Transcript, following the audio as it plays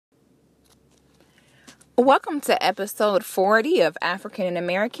Welcome to episode 40 of African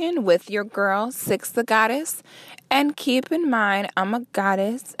American with your girl, Six the Goddess. And keep in mind, I'm a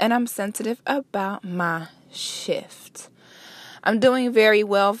goddess and I'm sensitive about my shift. I'm doing very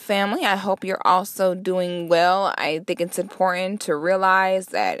well, family. I hope you're also doing well. I think it's important to realize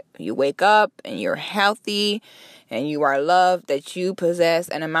that you wake up and you're healthy and you are loved, that you possess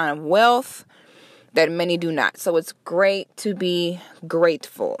an amount of wealth that many do not. So it's great to be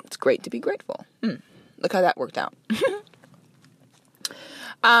grateful. It's great to be grateful. Look how that worked out.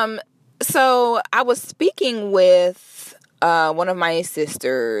 So I was speaking with one of my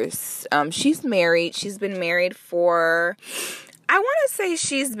sisters. She's married. She's been married for, I want to say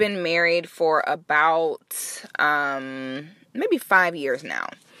she's been married for about maybe 5 years now.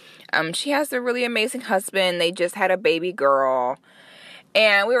 She has a really amazing husband. They just had a baby girl.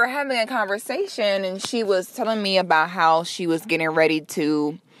 And we were having a conversation, and she was telling me about how she was getting ready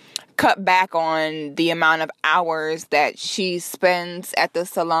to cut back on the amount of hours that she spends at the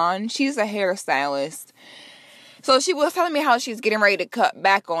salon. She's a hairstylist. So she was telling me how she's getting ready to cut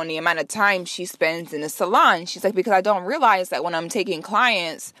back on the amount of time she spends in the salon. She's like, because I don't realize that when I'm taking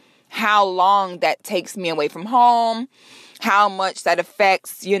clients, how long that takes me away from home, how much that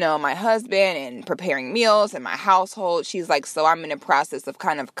affects, my husband and preparing meals and my household. She's like, so I'm in the process of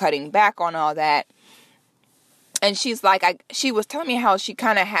kind of cutting back on all that. And she's like, she was telling me how she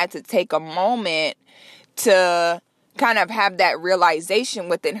kind of had to take a moment to kind of have that realization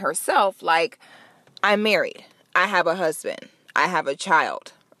within herself. Like, I'm married. I have a husband. I have a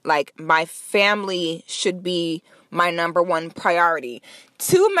child. Like, my family should be my number one priority.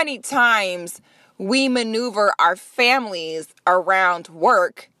 Too many times we maneuver our families around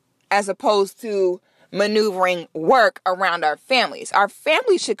work as opposed to maneuvering work around our families. Our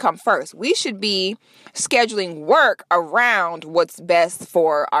families should come first. We should be scheduling work around what's best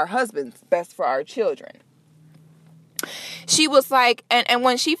for our husbands, best for our children. She was like, and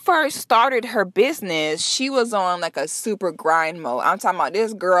when she first started her business, she was on like a super grind mode. I'm talking about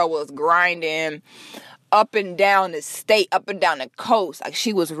this girl was grinding up and down the state, up and down the coast. Like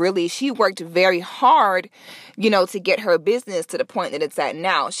she worked very hard, to get her business to the point that it's at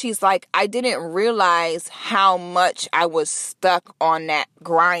now. She's like, I didn't realize how much I was stuck on that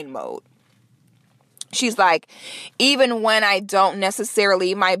grind mode. She's like, even when I don't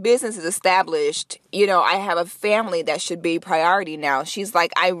necessarily, my business is established, I have a family that should be priority now. She's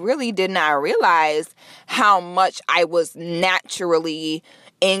like, I really did not realize how much I was naturally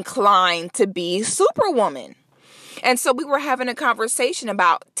inclined to be superwoman. And so we were having a conversation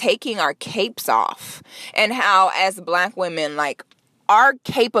about taking our capes off and how as Black women, like our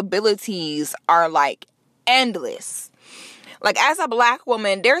capabilities are like endless. Like as a Black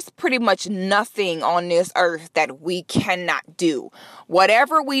woman, there's pretty much nothing on this earth that we cannot do.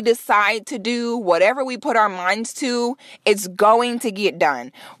 Whatever we decide to do, whatever we put our minds to, it's going to get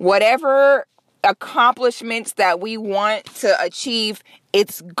done. Whatever accomplishments that we want to achieve,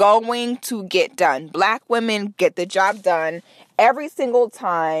 it's going to get done. Black women get the job done every single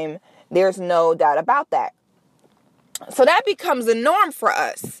time. There's no doubt about that. So that becomes the norm for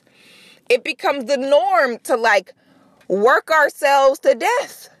us. It becomes the norm to like work ourselves to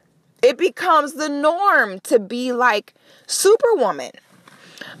death. It becomes the norm to be like superwoman.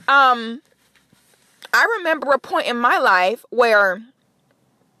 I remember a point in my life where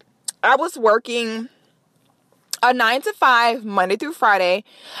I was working a 9 to 5, Monday through Friday.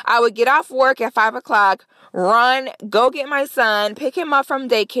 I would get off work at 5 o'clock, run, go get my son, pick him up from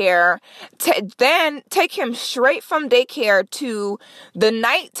daycare, then take him straight from daycare to the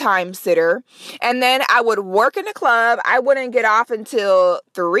nighttime sitter. And then I would work in the club. I wouldn't get off until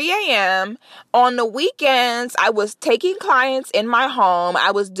 3 a.m. On the weekends, I was taking clients in my home.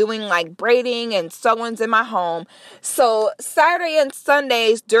 I was doing like braiding and sew-ins in my home. So Saturday and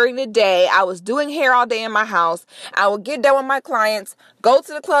Sundays during the day, I was doing hair all day in my house. I would get done with my clients, go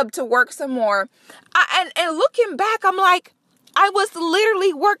to the club to work some more. And looking back, I'm like, I was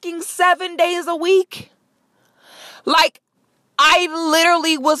literally working 7 days a week. Like, I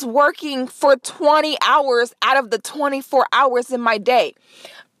literally was working for 20 hours out of the 24 hours in my day.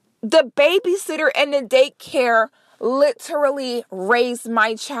 The babysitter and the daycare literally raised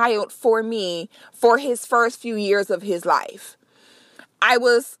my child for me for his first few years of his life.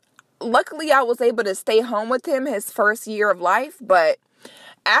 Luckily, I was able to stay home with him his first year of life, but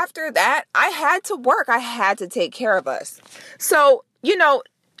after that, I had to work. I had to take care of us. So,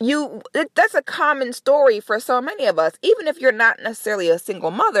 that's a common story for so many of us. Even if you're not necessarily a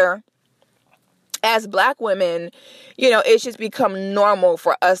single mother, as Black women, it's just become normal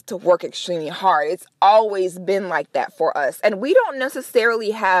for us to work extremely hard. It's always been like that for us. And we don't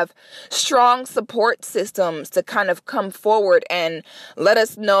necessarily have strong support systems to kind of come forward and let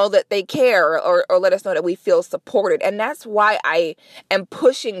us know that they care, or let us know that we feel supported. And that's why I am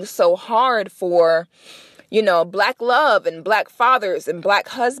pushing so hard for Black love and Black fathers and Black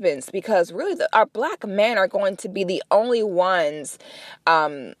husbands, because really our Black men are going to be the only ones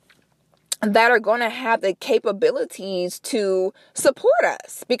that are going to have the capabilities to support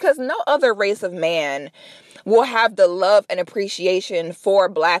us, because no other race of man will have the love and appreciation for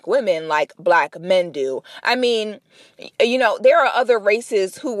Black women like Black men do. I mean, there are other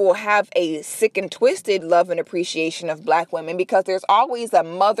races who will have a sick and twisted love and appreciation of Black women, because there's always a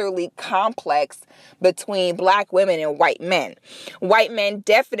motherly complex between Black women and white men. White men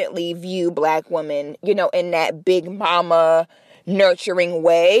definitely view Black women, in that big mama nurturing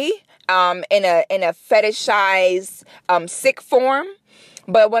way. In a fetishized, sick form.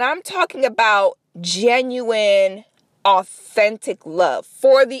 But when I'm talking about genuine, authentic love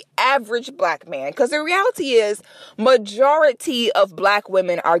for the average Black man, because the reality is majority of Black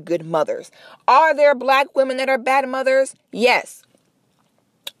women are good mothers. Are there Black women that are bad mothers? Yes.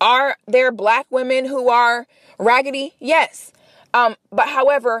 Are there Black women who are raggedy? Yes. But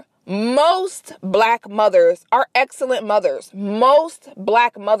however, most Black mothers are excellent mothers. Most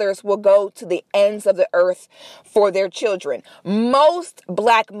Black mothers will go to the ends of the earth for their children. Most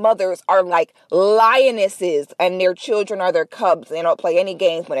Black mothers are like lionesses, and their children are their cubs. They don't play any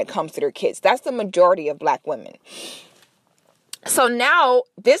games when it comes to their kids. That's the majority of Black women. So now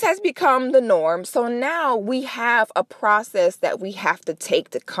this has become the norm. So now we have a process that we have to take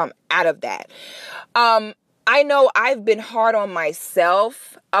to come out of that. I know I've been hard on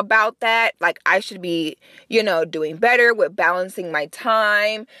myself about that. Like, I should be, doing better with balancing my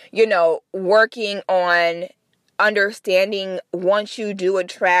time, working on understanding once you do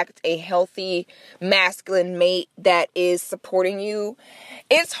attract a healthy masculine mate that is supporting you,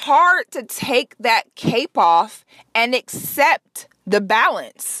 it's hard to take that cape off and accept the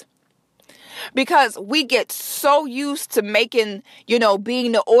balance. Because we get so used to making,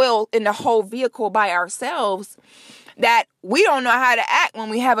 being the oil in the whole vehicle by ourselves, that we don't know how to act when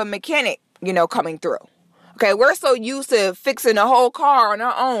we have a mechanic, coming through. Okay, we're so used to fixing the whole car on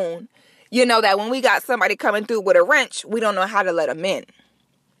our own, that when we got somebody coming through with a wrench, we don't know how to let them in.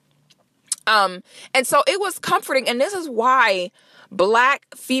 And so it was comforting. And this is why Black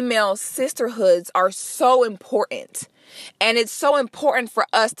female sisterhoods are so important. And it's so important for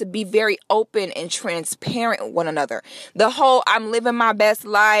us to be very open and transparent with one another. The whole I'm living my best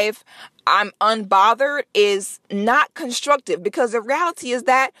life, I'm unbothered is not constructive, because the reality is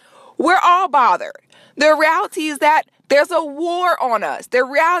that we're all bothered. The reality is that there's a war on us. The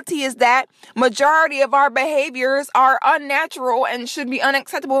reality is that majority of our behaviors are unnatural and should be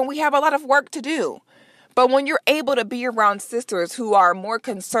unacceptable, and we have a lot of work to do. But when you're able to be around sisters who are more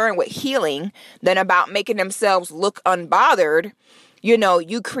concerned with healing than about making themselves look unbothered,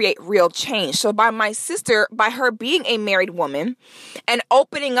 you create real change. So by my sister, by her being a married woman and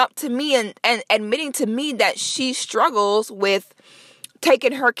opening up to me and admitting to me that she struggles with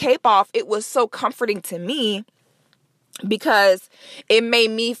taking her cape off, it was so comforting to me, because it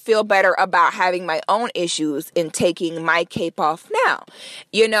made me feel better about having my own issues and taking my cape off now,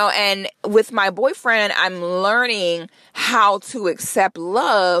 and with my boyfriend, I'm learning how to accept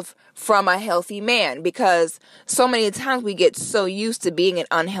love from a healthy man, because so many times we get so used to being in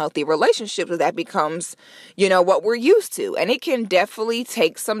unhealthy relationships that becomes, what we're used to. And it can definitely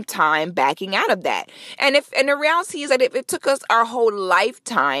take some time backing out of that. And the reality is that if it took us our whole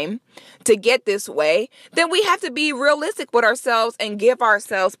lifetime to get this way, then we have to be realistic with ourselves and give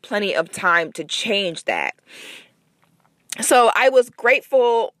ourselves plenty of time to change that. So I was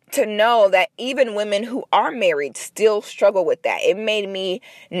grateful to know that even women who are married still struggle with that. It made me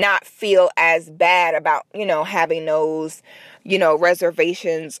not feel as bad about, having those,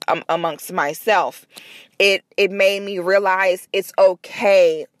 reservations amongst myself. It made me realize it's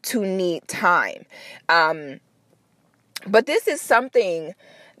okay to need time. But this is something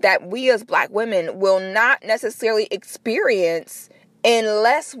that we as Black women will not necessarily experience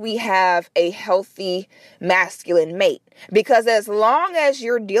unless we have a healthy masculine mate. Because as long as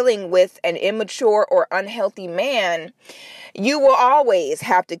you're dealing with an immature or unhealthy man, you will always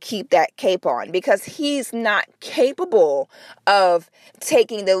have to keep that cape on, because he's not capable of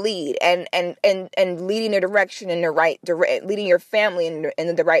taking the lead and leading the direction in the right leading your family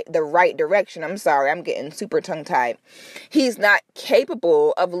in the right direction. I'm sorry, I'm getting super tongue tied. He's not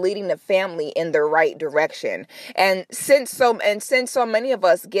capable of leading the family in the right direction. And since so many of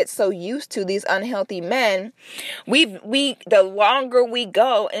us get so used to these unhealthy men, the longer we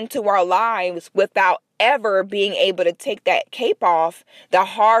go into our lives without ever being able to take that cape off, the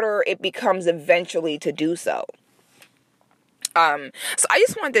harder it becomes eventually to do so. So I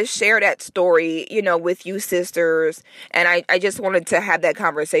just wanted to share that story, with you sisters. And I just wanted to have that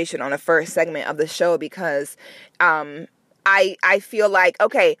conversation on the first segment of the show, because, I feel like,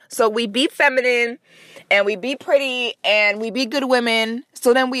 okay, so we be feminine and we be pretty and we be good women.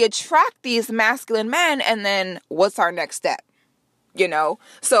 So then we attract these masculine men, and then what's our next step?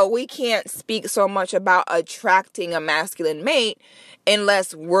 So we can't speak so much about attracting a masculine mate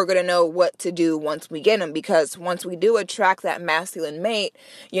unless we're going to know what to do once we get him. Because once we do attract that masculine mate,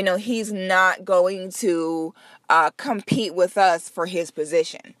 he's not going to compete with us for his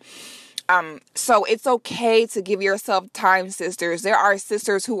position. So it's okay to give yourself time, sisters. There are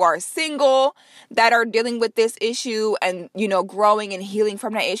sisters who are single that are dealing with this issue and, growing and healing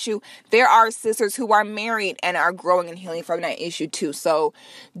from that issue. There are sisters who are married and are growing and healing from that issue too. So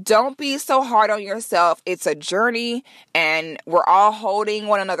don't be so hard on yourself. It's a journey, and we're all holding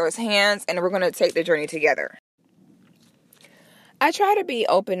one another's hands, and we're going to take the journey together. I try to be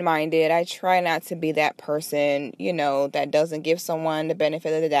open-minded. I try not to be that person, that doesn't give someone the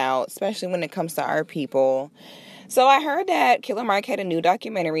benefit of the doubt, especially when it comes to our people. So I heard that Killer Mike had a new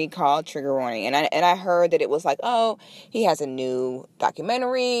documentary called Trigger Warning. And I heard that it was like, oh, he has a new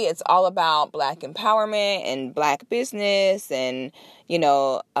documentary. It's all about Black empowerment and Black business and,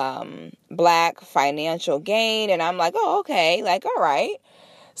 Black financial gain. And I'm like, oh, okay, all right.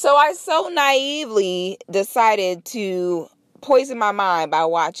 So I so naively decided to poison my mind by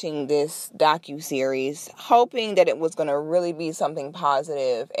watching this docuseries, hoping that it was going to really be something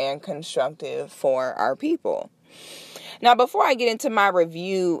positive and constructive for our people. Now, before I get into my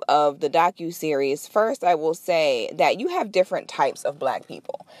review of the docuseries, first I will say that you have different types of Black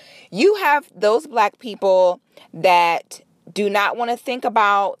people. You have those Black people that do not want to think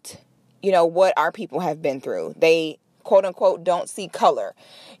about, what our people have been through. They, quote unquote, don't see color.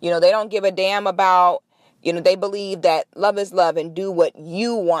 They don't give a damn about, they believe that love is love and do what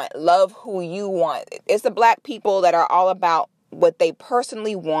you want, love who you want. It's the Black people that are all about what they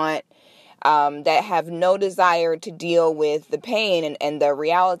personally want, that have no desire to deal with the pain and the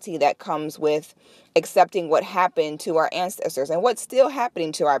reality that comes with accepting what happened to our ancestors and what's still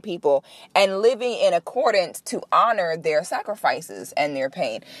happening to our people, and living in accordance to honor their sacrifices and their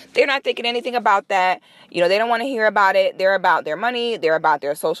pain. They're not thinking anything about that. They don't want to hear about it. They're about their money. They're about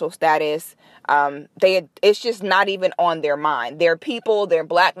their social status. It's just not even on their mind. Their people, their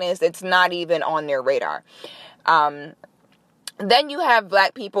Blackness, it's not even on their radar. Then you have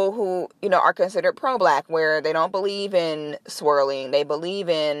Black people who, are considered pro-Black, where they don't believe in swirling. They believe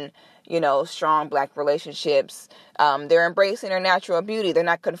in, strong Black relationships. They're embracing their natural beauty. They're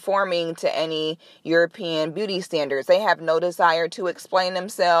not conforming to any European beauty standards. They have no desire to explain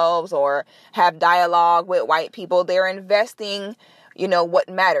themselves or have dialogue with white people. They're investing, what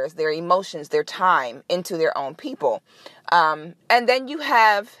matters, their emotions, their time into their own people. And then you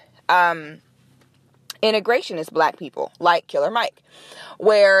have integrationist Black people like Killer Mike,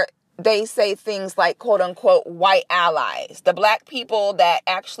 where they say things like, quote unquote, white allies, the Black people that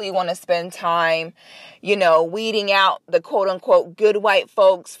actually want to spend time, weeding out the quote unquote good white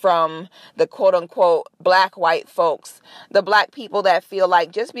folks from the quote unquote Black white folks, the Black people that feel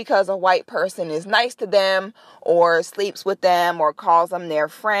like just because a white person is nice to them or sleeps with them or calls them their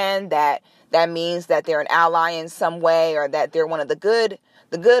friend, that means that they're an ally in some way, or that they're one of the good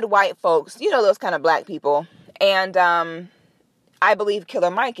white folks, those kind of Black people. And I believe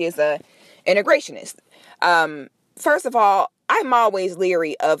Killer Mike is a integrationist. First of all, I'm always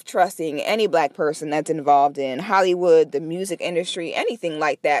leery of trusting any Black person that's involved in Hollywood, the music industry, anything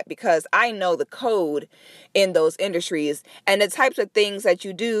like that, because I know the code in those industries and the types of things that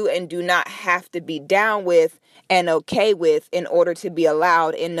you do and do not have to be down with and okay with in order to be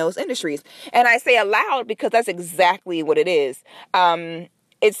allowed in those industries. And I say allowed because that's exactly what it is.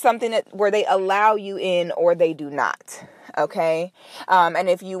 It's something where they allow you in or they do not. Okay. And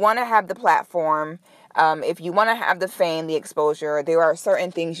if you want to have the platform, If you want to have the fame, the exposure, there are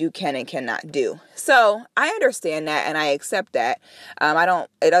certain things you can and cannot do. So I understand that and I accept that.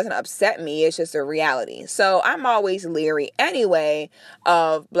 It doesn't upset me. It's just a reality. So I'm always leery anyway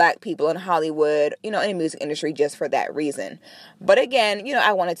of Black people in Hollywood, in the music industry, just for that reason. But again,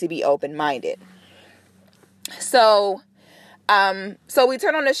 I wanted to be open-minded. So we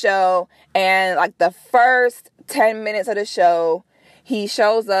turn on the show, and like the first 10 minutes of the show, he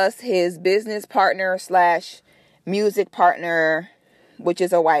shows us his business partner / music partner, which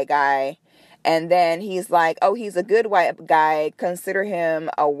is a white guy. And then he's like, oh, he's a good white guy. Consider him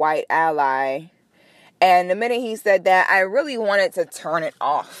a white ally. And the minute he said that, I really wanted to turn it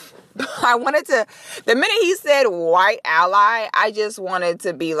off. The minute he said white ally, I just wanted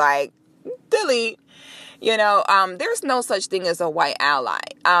to be like, delete. There's no such thing as a white ally.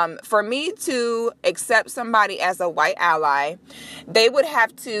 For me to accept somebody as a white ally, they would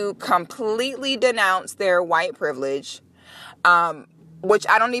have to completely denounce their white privilege, which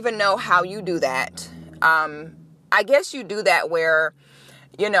I don't even know how you do that. I guess you do that where,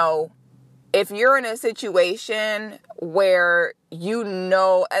 if you're in a situation where,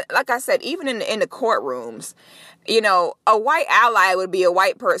 like I said, even in the courtrooms, a white ally would be a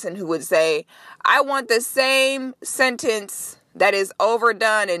white person who would say, I want the same sentence that is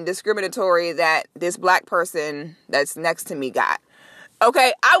overdone and discriminatory that this Black person that's next to me got.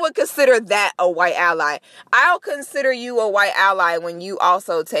 Okay, I would consider that a white ally. I'll consider you a white ally when you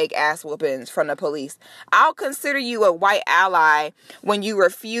also take ass whoopings from the police. I'll consider you a white ally when you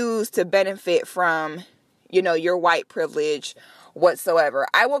refuse to benefit from, your white privilege whatsoever.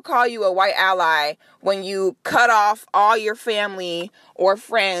 I will call you a white ally when you cut off all your family or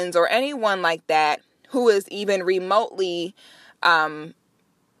friends or anyone like that who is even remotely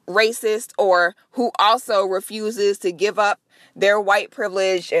racist, or who also refuses to give up their white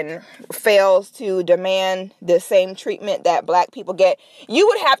privilege and fails to demand the same treatment that Black people get. You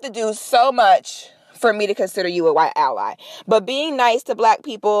would have to do so much for me to consider you a white ally. But being nice to Black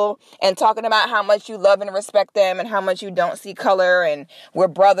people and talking about how much you love and respect them and how much you don't see color and we're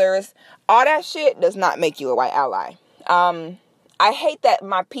brothers, all that shit does not make you a white ally. I hate that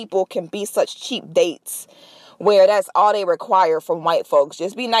my people can be such cheap dates where that's all they require from white folks.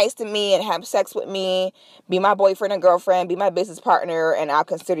 Just be nice to me and have sex with me, be my boyfriend and girlfriend, be my business partner, and I'll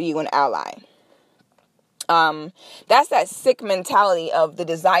consider you an ally. That's that sick mentality of the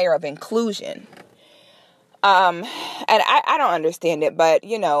desire of inclusion. And I don't understand it, but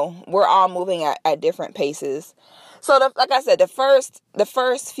we're all moving at different paces. So like I said, the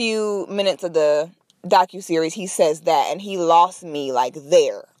first few minutes of the docuseries, he says that, and he lost me like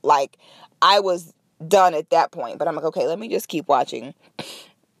there. Like I was done at that point, but I'm like, okay, let me just keep watching.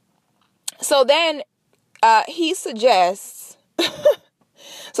 So then, he suggests,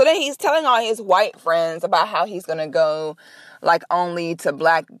 so then he's telling all his white friends about how he's going to go like only to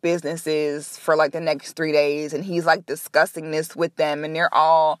Black businesses for like the next 3 days. And he's like discussing this with them, and they're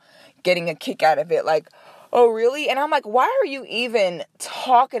all getting a kick out of it. Like, oh, really? And I'm like, why are you even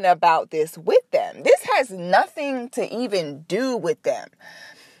talking about this with them? This has nothing to even do with them.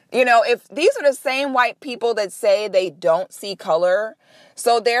 If these are the same white people that say they don't see color,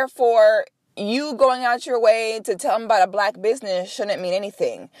 so therefore you going out your way to tell them about a Black business shouldn't mean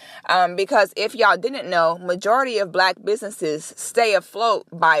anything. Because if y'all didn't know, majority of Black businesses stay afloat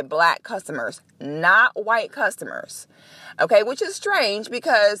by Black customers, not white customers. Okay, which is strange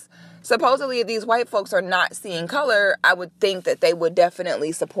because supposedly if these white folks are not seeing color, I would think that they would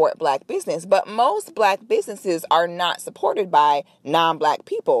definitely support Black business. But most Black businesses are not supported by non-Black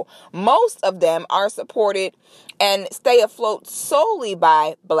people. Most of them are supported and stay afloat solely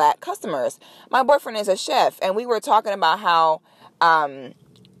by Black customers. My boyfriend is a chef, and we were talking about how,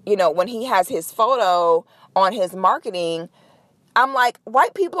 when he has his photo on his marketing, I'm like,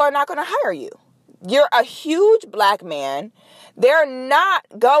 white people are not going to hire you. You're a huge Black man. They're not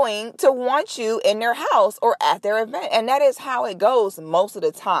going to want you in their house or at their event. And that is how it goes most of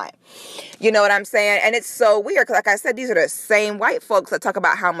the time. You know what I'm saying? And it's so weird because, like I said, these are the same white folks that talk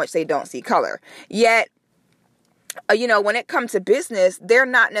about how much they don't see color. Yet, when it comes to business, they're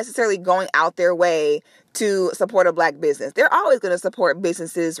not necessarily going out their way to support a Black business. They're always going to support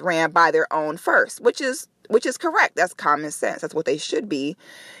businesses ran by their own first, which is correct. That's common sense. That's what they should be,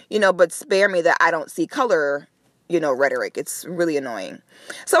 but spare me that I don't see color, rhetoric. It's really annoying.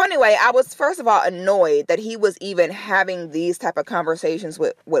 So anyway, I was first of all annoyed that he was even having these type of conversations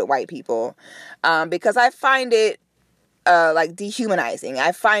with white people, because I find it like dehumanizing.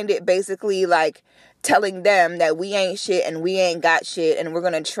 I find it basically like telling them that we ain't shit and we ain't got shit and we're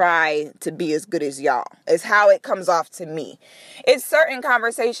going to try to be as good as y'all. Is how it comes off to me. It's certain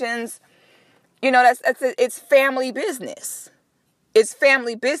conversations it's family business. It's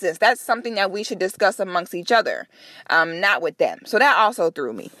family business. That's something that we should discuss amongst each other, not with them. So that also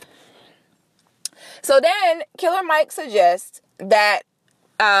threw me. So then Killer Mike suggests that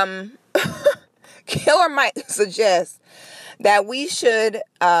we should,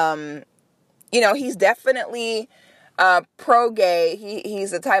 he's definitely pro-gay.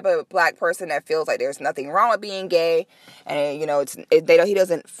 He's the type of black person that feels like there's nothing wrong with being gay, and he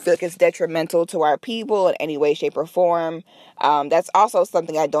doesn't feel like it's detrimental to our people in any way, shape, or form. That's also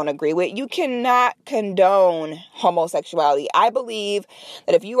something I don't agree with. You cannot condone homosexuality. I believe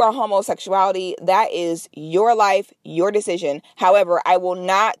that if you are homosexuality, that is your life, your decision. However, I will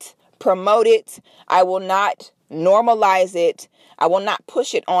not promote it. I will not normalize it. I will not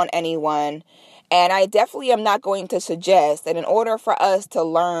push it on anyone. And I definitely am not going to suggest that in order for us to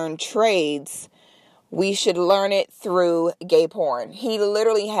learn trades, we should learn it through gay porn. He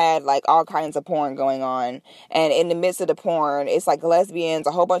literally had like all kinds of porn going on. And in the midst of the porn, it's like lesbians,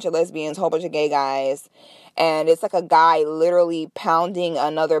 a whole bunch of lesbians, a whole bunch of gay guys. And it's like a guy literally pounding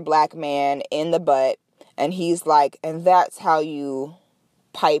another black man in the butt. And he's like, and that's how you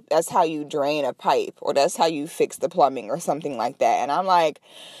drain a pipe, or that's how you fix the plumbing, or something like that. And I'm like,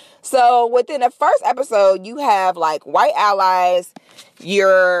 so within the first episode, you have like white allies,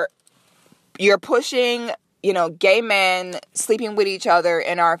 you're pushing, gay men sleeping with each other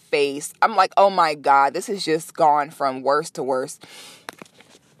in our face. I'm like, oh my God, this has just gone from worse to worse.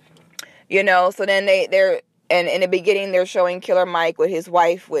 So then and in the beginning, they're showing Killer Mike with his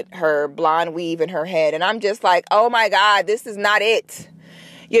wife with her blonde weave in her head. And I'm just like, oh my God, this is not it.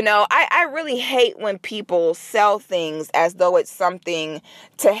 I really hate when people sell things as though it's something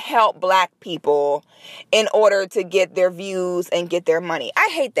to help black people in order to get their views and get their money. I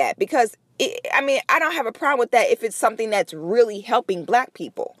hate that because, I don't have a problem with that if it's something that's really helping black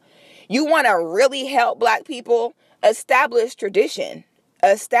people. You want to really help black people? Establish tradition.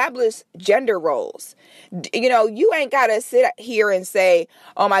 Establish gender roles. You ain't got to sit here and say,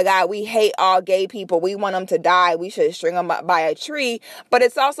 oh my God, we hate all gay people. We want them to die. We should string them up by a tree. But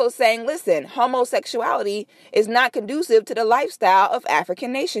it's also saying, listen, homosexuality is not conducive to the lifestyle of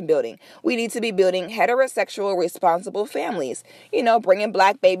African nation building. We need to be building heterosexual, responsible families, bringing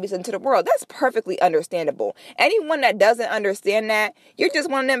black babies into the world. That's perfectly understandable. Anyone that doesn't understand that, you're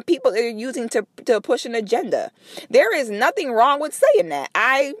just one of them people that are using to push an agenda. There is nothing wrong with saying that.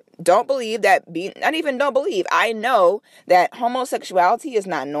 I don't believe that, I know that homosexuality is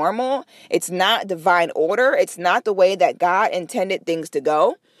not normal. It's not divine order. It's not the way that God intended things to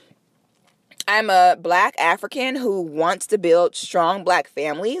go. I'm a black African who wants to build strong black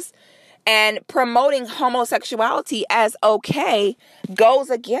families, and promoting homosexuality as okay goes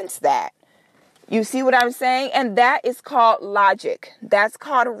against that. You see what I'm saying? And that is called logic. That's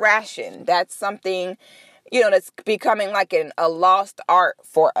called ration. That's something, that's becoming like a lost art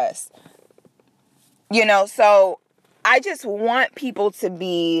for us. So I just want people to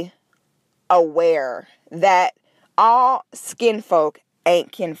be aware that all skin folk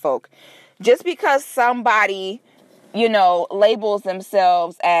ain't kinfolk. Just because somebody, labels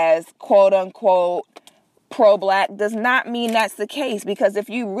themselves as quote unquote pro-black does not mean that's the case. Because if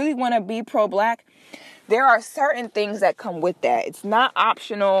you really want to be pro-black, there are certain things that come with that. It's not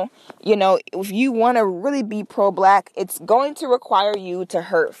optional. If you want to really be pro-black, it's going to require you to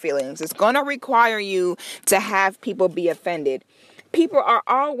hurt feelings. It's going to require you to have people be offended. People are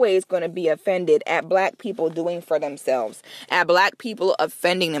always going to be offended at black people doing for themselves, at black people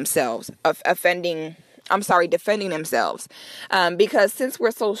defending themselves. Because since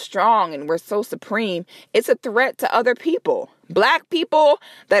we're so strong and we're so supreme, it's a threat to other people. Black people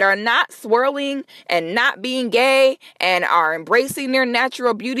that are not swirling and not being gay and are embracing their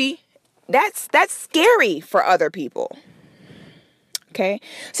natural beauty, that's scary for other people. Okay?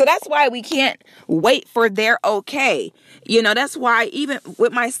 So that's why we can't wait for their okay. That's why even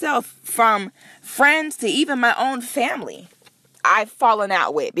with myself, from friends to even my own family, I've fallen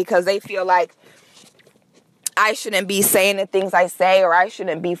out with, because they feel like I shouldn't be saying the things I say, or I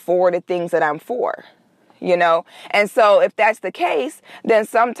shouldn't be for the things that I'm for, And so if that's the case, then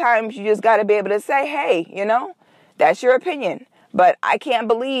sometimes you just got to be able to say, hey, that's your opinion. But I can't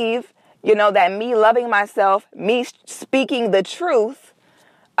believe, that me loving myself, me speaking the truth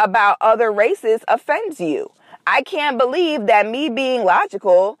about other races offends you. I can't believe that me being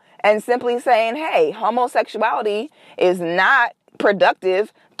logical and simply saying, hey, homosexuality is not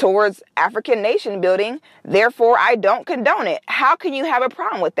productive towards African nation building. Therefore, I don't condone it. How can you have a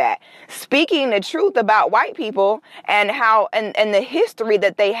problem with that? Speaking the truth about white people and how and the history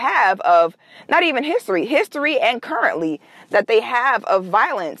that they have of, not even history and currently that they have of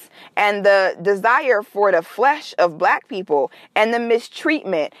violence and the desire for the flesh of black people and the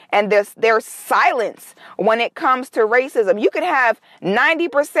mistreatment and their silence when it comes to racism. You could have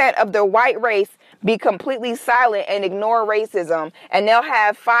 90% of the white race be completely silent and ignore racism, and they'll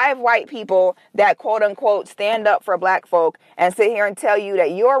have 5 white people that quote unquote stand up for black folk and sit here and tell you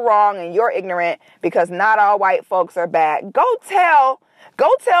that you're wrong and you're ignorant because not all white folks are bad. Go tell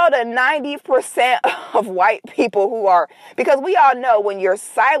the 90% of white people who are, because we all know when you're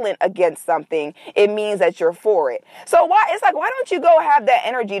silent against something, it means that you're for it. So why don't you go have that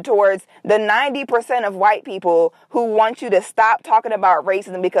energy towards the 90% of white people who want you to stop talking about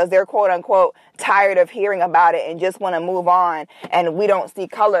racism because they're quote unquote tired of hearing about it and just want to move on and we don't see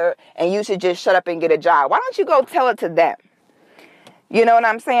color and you should just shut up and get a job. Why don't you go tell it to them? You know what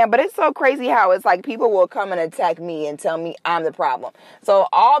I'm saying? But it's so crazy how it's like people will come and attack me and tell me I'm the problem. So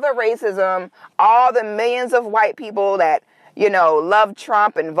all the racism, all the millions of white people that, love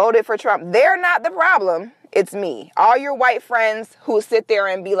Trump and voted for Trump, they're not the problem. It's me. All your white friends who sit there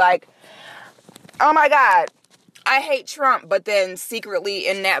and be like, oh my God, I hate Trump, but then secretly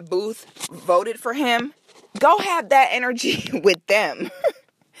in that booth voted for him. Go have that energy with them.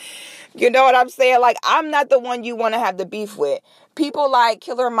 You know what I'm saying? Like, I'm not the one you want to have the beef with. People like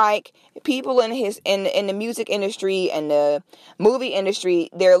Killer Mike, people in the music industry and the movie industry,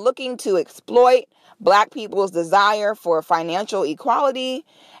 they're looking to exploit black people's desire for financial equality,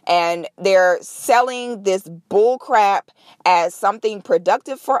 and they're selling this bull crap as something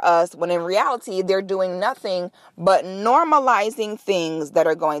productive for us, when in reality, they're doing nothing but normalizing things that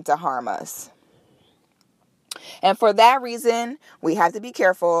are going to harm us. And for that reason, we have to be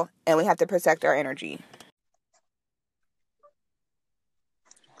careful and we have to protect our energy.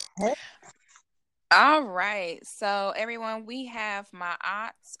 All right. So everyone, we have my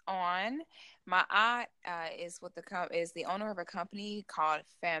aunt on. My aunt is the owner of a company called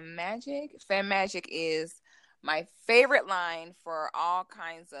Femme Magic. Femme Magic is my favorite line for all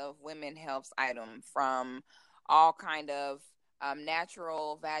kinds of women health items, from all kind of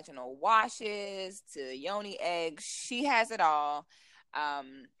natural vaginal washes to yoni eggs. She has it all.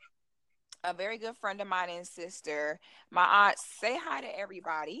 A very good friend of mine and sister. My aunt, say hi to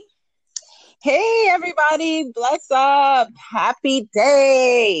everybody. Hey, everybody. Bless up. Happy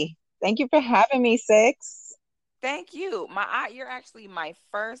day. Thank you for having me, Six. Thank you. You're actually my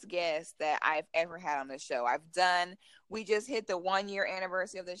first guest that I've ever had on the show. We just hit the 1-year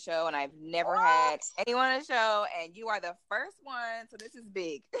anniversary of the show, and I've never had anyone on the show, and you are the first one, so this is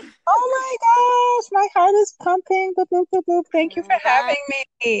big. Oh my gosh, my heart is pumping. Boop, boop, boop, boop. Thank you for having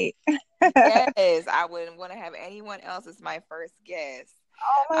me. Yes, I wouldn't want to have anyone else as my first guest.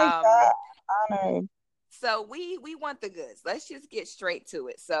 Oh my God, honored. So we want the goods. Let's just get straight to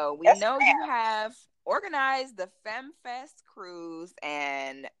it. So we Yes, know ma'am. you have organized the FemFest cruise,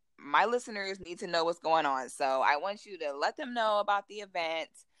 and my listeners need to know what's going on. So I want you to let them know about the event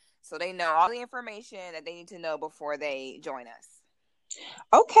so they know all the information that they need to know before they join us.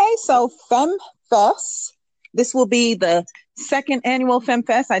 Okay, so FemFest. This will be the second annual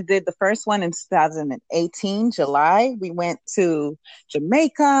FemFest. I did the first one in 2018, July. We went to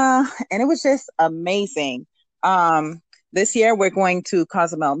Jamaica, and it was just amazing. This year, we're going to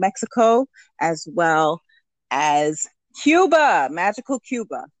Cozumel, Mexico, as well as Cuba, magical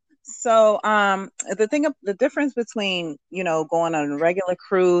Cuba. So the difference between, going on a regular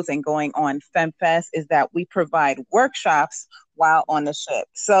cruise and going on FemFest is that we provide workshops while on the ship.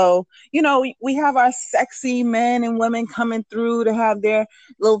 So, we have our sexy men and women coming through to have their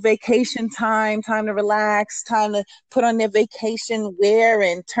little vacation time to relax, time to put on their vacation wear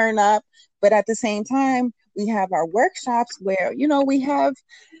and turn up. But at the same time, we have our workshops where, we have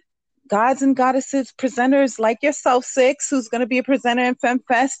gods and goddesses presenters like yourself, Six, who's going to be a presenter in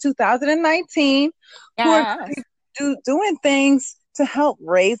FemFest 2019, Yes. who are doing things to help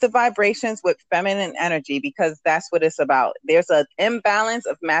raise the vibrations with feminine energy, because that's what it's about. There's an imbalance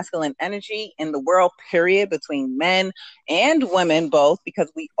of masculine energy in the world, period, between men and women both, because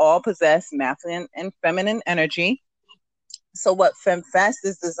we all possess masculine and feminine energy. So what FemFest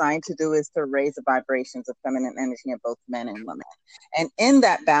is designed to do is to raise the vibrations of feminine energy in both men and women. And in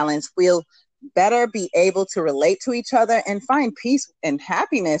that balance, we'll better be able to relate to each other and find peace and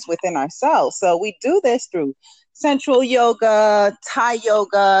happiness within ourselves. So we do this through sensual yoga, Thai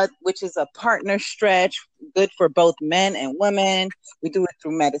yoga, which is a partner stretch, good for both men and women. We do it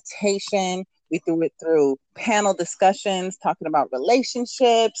through meditation. We do it through panel discussions, talking about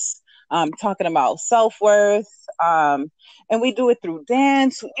relationships, talking about self-worth. And we do it through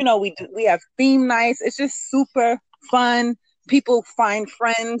dance. We have theme nights. It's just super fun. People find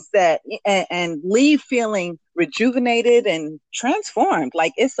friends and leave feeling rejuvenated and transformed.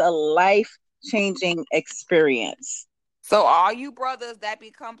 Like, it's a life changing experience. So all you brothers that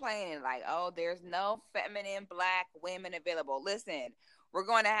be complaining like, oh, there's no feminine black women available. Listen, we're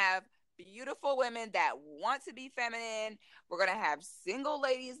going to have beautiful women that want to be feminine. We're going to have single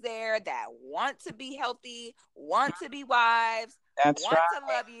ladies there that want to be healthy, want to be wives, That's want right. to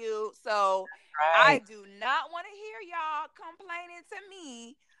love you. So I Right. do not want to hear y'all complaining to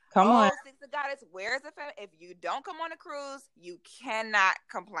me. Come on. Oh, Six of Goddess, where's the feminine? If you don't come on a cruise, you cannot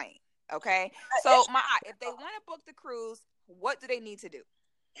complain. Okay. So if they want to book the cruise, what do they need to do?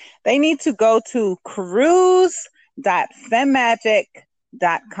 They need to go to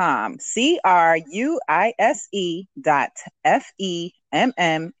cruise.femmagic.com.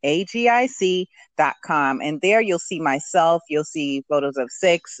 cruise.femmagic.com. And there you'll see myself. You'll see photos of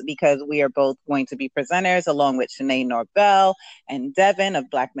Six, because we are both going to be presenters along with Shanae Norvell and Devin of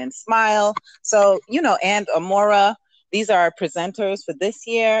Black Men Smile. So, and Amora. These are our presenters for this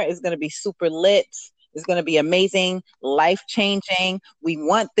year. It's going to be super lit. It's going to be amazing, life-changing. We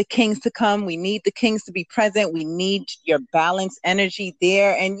want the kings to come. We need the kings to be present. We need your balanced energy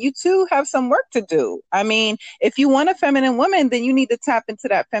there. And you too have some work to do. I mean, if you want a feminine woman, then you need to tap into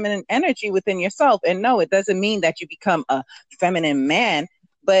that feminine energy within yourself. And no, it doesn't mean that you become a feminine man,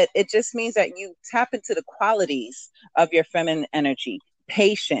 but it just means that you tap into the qualities of your feminine energy: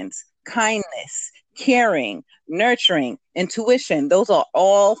 patience, kindness, caring, nurturing, intuition. Those are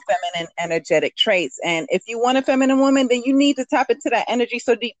all feminine energetic traits. And if you want a feminine woman, then you need to tap into that energy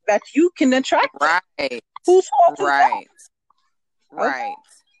so that you can attract right. It. Who's fault is right. that? Right. Okay.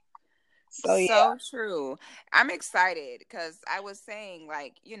 So yeah. True. I'm excited because I was saying,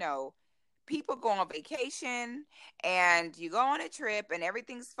 like, people go on vacation and you go on a trip and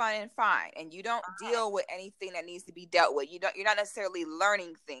everything's fun and fine, and you don't deal with anything that needs to be dealt with. You're not necessarily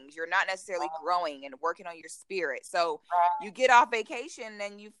learning things. You're not necessarily growing and working on your spirit. So you get off vacation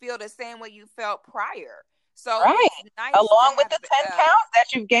and you feel the same way you felt prior. So it's nice along with the 10 pounds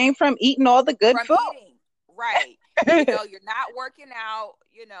that you've gained from eating all the good food. Eating. Right. You're not working out.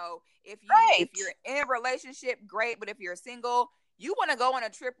 If you're in a relationship, great. But if you're single, you want to go on a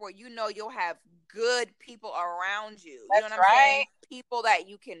trip where you'll have good people around you. You know what I'm saying? People that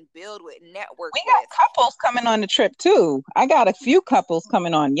you can build with, network with. We got couples coming on the trip too. I got a few couples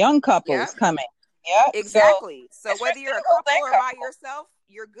coming on, young couples coming. Yeah, exactly. So whether you're a couple or by yourself,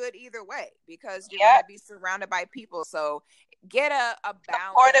 you're good either way, because you're going to be surrounded by people. So get a balance.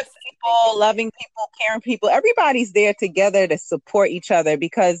 Supportive people, loving people, caring people. Everybody's there together to support each other,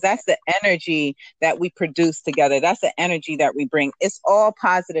 because that's the energy that we produce together. That's the energy that we bring. It's all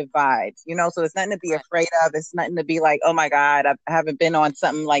positive vibes, so it's nothing to be afraid of. It's nothing to be like, oh my God, I haven't been on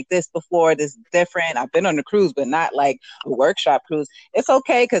something like this before. This is different. I've been on a cruise, but not like a workshop cruise. It's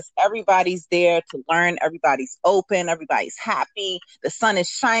okay, because everybody's there to learn. Everybody's open. Everybody's happy. The sun is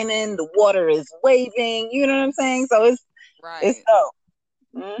shining. The water is waving. You know what I'm saying? So it's dope.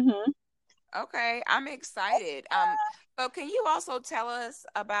 Mm-hmm. Okay, I'm excited. So can you also tell us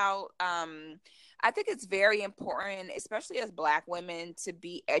about, I think it's very important, especially as Black women, to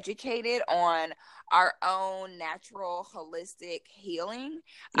be educated on our own natural holistic healing.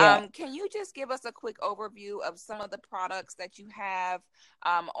 Can you just give us a quick overview of some of the products that you have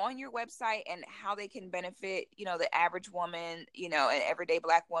on your website and how they can benefit, the average woman, an everyday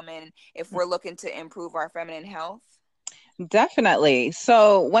Black woman, if we're looking to improve our feminine health? Definitely.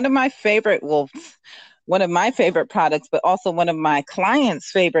 So one of my favorite products, but also one of my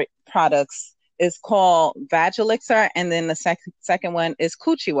clients' favorite products, is called Vagilixir, and then the second one is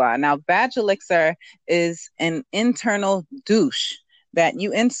Kuchiwa. Now, Vagilixir is an internal douche that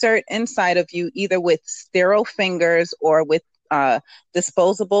you insert inside of you, either with sterile fingers or with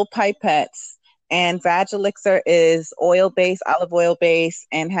disposable pipettes. And Vagilixir is oil-based, olive oil-based,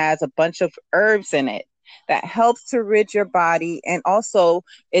 and has a bunch of herbs in it that helps to rid your body. And also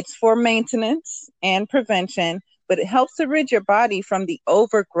it's for maintenance and prevention, but it helps to rid your body from the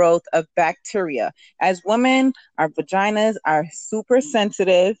overgrowth of bacteria. As women, our vaginas are super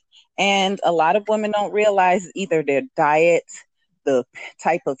sensitive, and a lot of women don't realize either their diet, the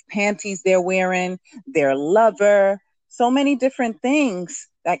type of panties they're wearing, their lover, so many different things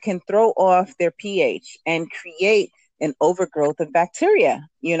that can throw off their pH and create an overgrowth of bacteria,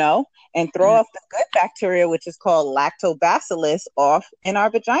 and throw off the good bacteria, which is called lactobacillus, off in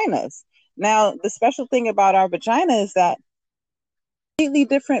our vaginas. Now, the special thing about our vagina is that completely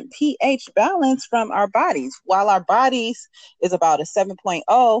different pH balance from our bodies. While our bodies is about a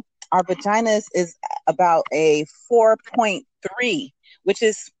 7.0, our vaginas is about a 4.3, which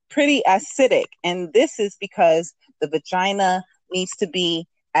is pretty acidic. And this is because the vagina needs to be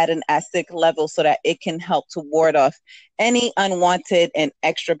at an acidic level so that it can help to ward off any unwanted and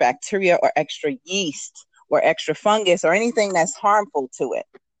extra bacteria or extra yeast or extra fungus or anything that's harmful to it,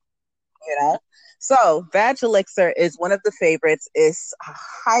 you know? So Vagilixer is one of the favorites. It's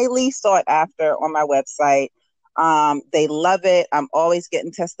highly sought after on my website. They love it. I'm always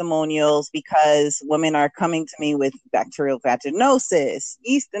getting testimonials because women are coming to me with bacterial vaginosis,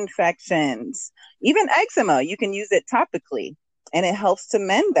 yeast infections, even eczema. You can use it topically and it helps to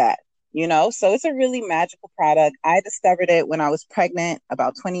mend that, you know? So it's a really magical product. I discovered it when I was pregnant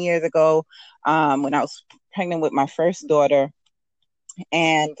about 20 years ago, when I was pregnant with my first daughter.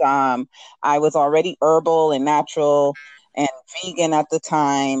 And I was already herbal and natural and vegan at the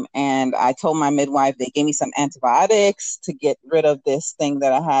time. And I told my midwife, they gave me some antibiotics to get rid of this thing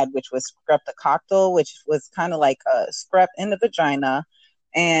that I had, which was streptococcal, which was kind of like a strep in the vagina.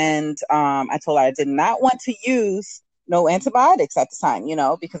 And I told her I did not want to use no antibiotics at the time, you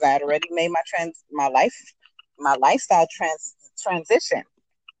know, because I had already made my lifestyle transition.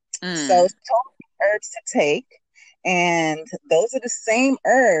 So she told me herbs to take, and those are the same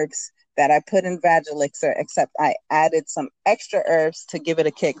herbs that I put in Vagilixer, except I added some extra herbs to give it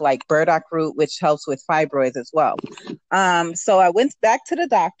a kick, like burdock root, which helps with fibroids as well. So I went back to the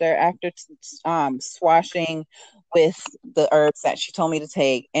doctor after swashing with the herbs that she told me to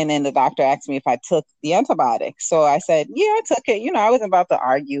take, and then the doctor asked me if I took the antibiotics. So I said, yeah, I took it. You know, I wasn't about to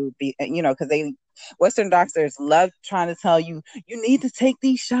argue, you know, because Western doctors love trying to tell you, you need to take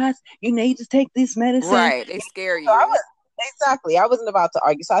these shots, you need to take this medicine. Right. They scare you. Exactly. I wasn't about to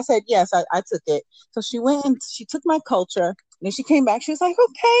argue. So I said, yes, I took it. So she went and she took my culture. And then she came back. She was like,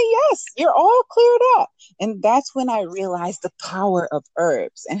 okay, yes, you're all cleared up. And that's when I realized the power of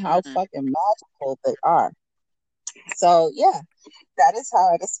herbs and how fucking magical they are. So, yeah, that is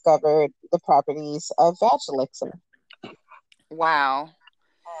how I discovered the properties of Vagilixer. Wow.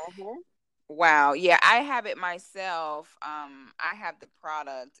 Mm-hmm. Wow. Yeah, I have it myself. I have the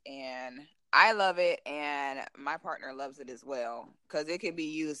product and I love it, and my partner loves it as well because it can be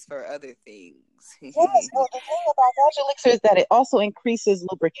used for other things. Yes, well, the thing about Vagilixer is that it also increases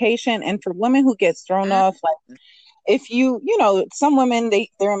lubrication, and for women who get thrown off, like if you know, some women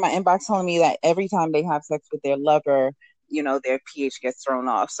they're in my inbox telling me that every time they have sex with their lover, you know, their pH gets thrown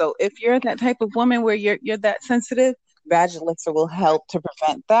off. So if you're that type of woman where you're that sensitive, Vagilixer will help to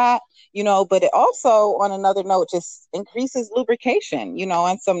prevent that, you know, but it also, on another note, just increases lubrication, you know,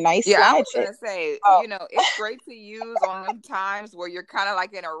 and some nice Yeah, I slide was shit. gonna say, Oh, you know, it's great to use on them times where you're kind of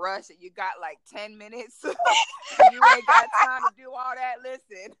like in a rush and you got like 10 minutes and you ain't got time to do all that.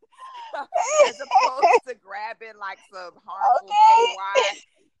 Listen, as opposed to grabbing like some harmful okay. KY,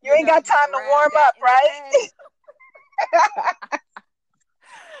 You ain't got you time to grab warm that up, right? instead.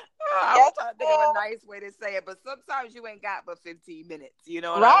 I was Yes, trying to think of a nice way to say it, but sometimes you ain't got but 15 minutes. You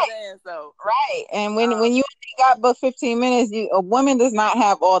know what I'm right. saying? So, Right. And when um, you only got but 15 minutes, a woman does not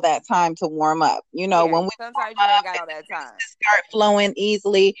have all that time to warm up. You know, yeah, when we sometimes warm you ain't up, got all that time. start flowing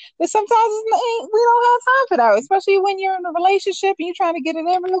easily. But sometimes we don't have time for that, especially when you're in a relationship and you're trying to get it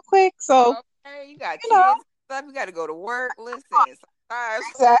in real quick. So, Okay, you got you know, kids, stuff. You got to go to work. Listen, sometimes,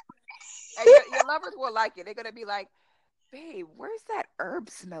 exactly. and your lovers will like it. They're gonna be like, "Babe, where's that herb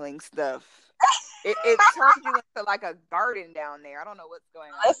smelling stuff?" It turns you into like a garden down there. I don't know what's going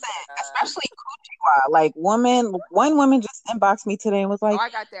on, Listen, but especially Kuchiwa. Like, one woman just inboxed me today and was oh, like, I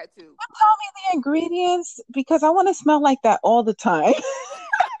got that too. tell me the ingredients because I want to smell like that all the time.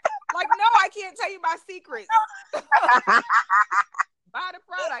 Like, no, I can't tell you my secrets. Buy the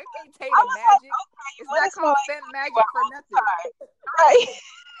product. I can't tell you I the was like, magic. okay, you It's want not to smell called like scent magic Kuchiwa for all the nothing. time, right?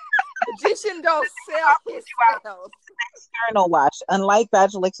 Magician don't sell his spells. External wash. Unlike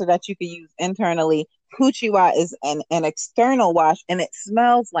Vagelixer that you can use internally, Kuchiwa is an external wash and it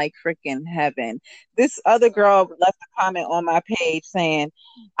smells like freaking heaven. This other girl left a comment on my page saying,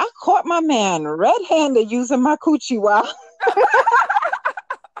 I caught my man red-handed using my Kuchiwa.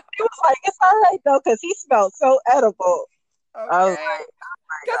 He was like, it's all right though, because he smelled so edible. I was Okay. like,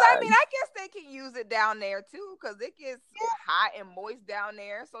 Because, oh I my mean, God. I guess they can use it down there too, because it gets hot and moist down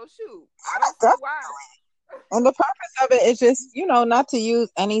there. So, shoot, I don't see why. And the purpose of it is just, you know, not to use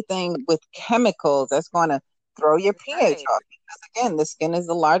anything with chemicals that's going to throw your pH Right. off. Because again, the skin is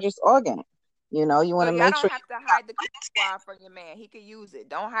the largest organ. You know, you So, want to y'all make don't sure have you to got hide the skin. cookie from your man. He can use it.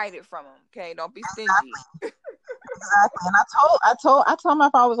 Don't hide it from him. Okay. Don't be stingy. Exactly. And I told my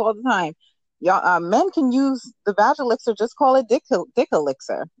followers all the time, Y'all, men can use the vag elixir. Just call it dick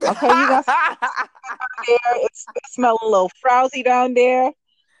elixir. Okay, you got there. It smell a little frowsy down there.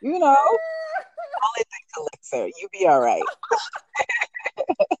 You know, call it dick elixir. You be all right.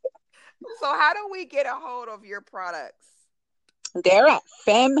 So how do we get a hold of your products? They're at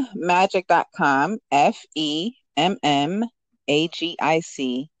femmmagic.com.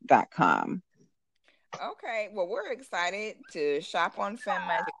 FEMMAGIC.com. Okay, well, we're excited to shop on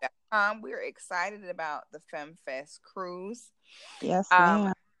femmagic.com. We're excited about the FemFest cruise. Yes, Um,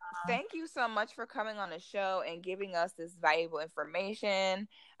 ma'am. Thank you so much for coming on the show and giving us this valuable information.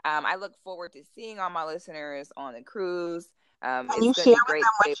 I look forward to seeing all my listeners on the cruise. Can It's you going to share be with great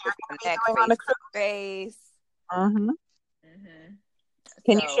them to what be able you're to going to be connect doing on face the to cruise? face. Mm-hmm. Mm-hmm.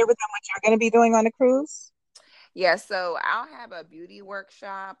 Can you share So, with them what you're going to be doing on the cruise? yeah, so I'll have a beauty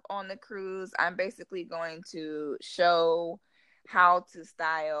workshop on the cruise. I'm basically going to show how to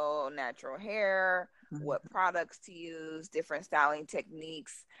style natural hair, what products to use, different styling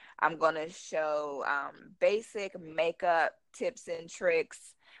techniques. I'm going to show basic makeup tips and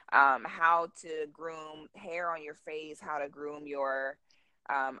tricks, how to groom hair on your face, how to groom your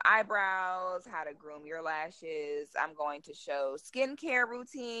eyebrows, how to groom your lashes. I'm going to show skincare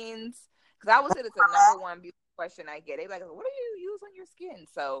routines because I would say it's a number one beauty question I get. They like, what do you use on your skin?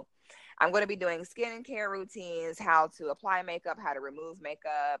 So I'm going to be doing skincare routines, how to apply makeup, how to remove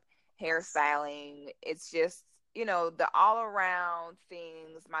makeup, hairstyling. It's just, the all around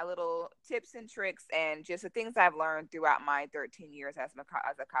things, my little tips and tricks, and just the things I've learned throughout my 13 years as a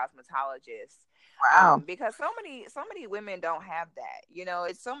cosmetologist. Wow. Because so many women don't have that.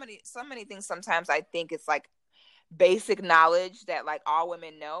 It's so many things. Sometimes I think it's like basic knowledge that like all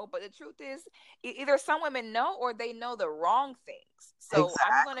women know, but the truth is either some women know or they know the wrong things. So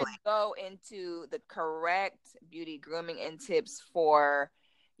I'm going to Exactly. go into the correct beauty grooming and tips for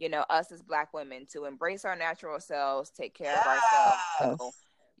us as Black women to embrace our natural selves, take care of ourselves. So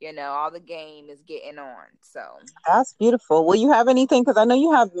Yes. all the game is getting on. So That's beautiful. Will you have anything? Because I know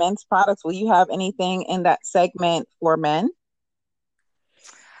you have men's products. Will you have anything in that segment for men?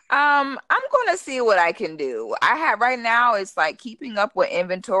 I'm gonna see what I can do. I have right now, it's like keeping up with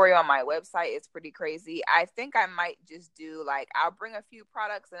inventory on my website. It's pretty crazy. I think I might just do like I'll bring a few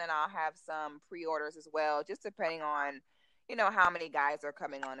products and then I'll have some pre-orders as well, just depending on, how many guys are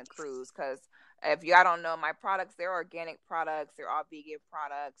coming on a cruise. Because if y'all don't know, my products, they're organic products, they're all vegan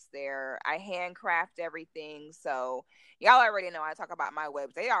products. I handcraft everything. So y'all already know I talk about my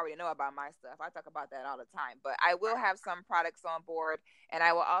webs. They already know about my stuff. I talk about that all the time. But I will have some products on board, and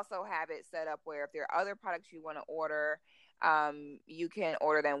I will also have it set up where if there are other products you want to order, you can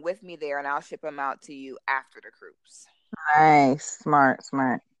order them with me there, and I'll ship them out to you after the cruise. Nice. Smart,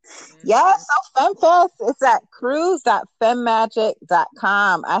 smart. Yeah, Mm-hmm. so FemFest is at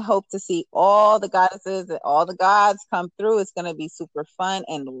cruise.femmmagic.com. I hope to see all the goddesses and all the gods come through. It's going to be super fun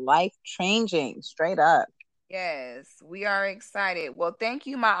and life changing, straight up. Yes, we are excited. Well, thank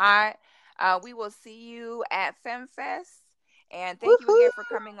you, my aunt. We will see you at FemFest, and thank you Woohoo! again for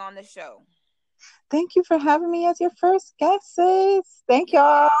coming on the show. Thank you for having me as your first guest, sis. Thank Yes,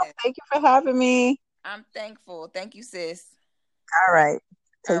 y'all. Thank you for having me. I'm thankful. Thank you, sis. All right.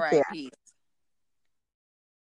 All Take right, care. peace.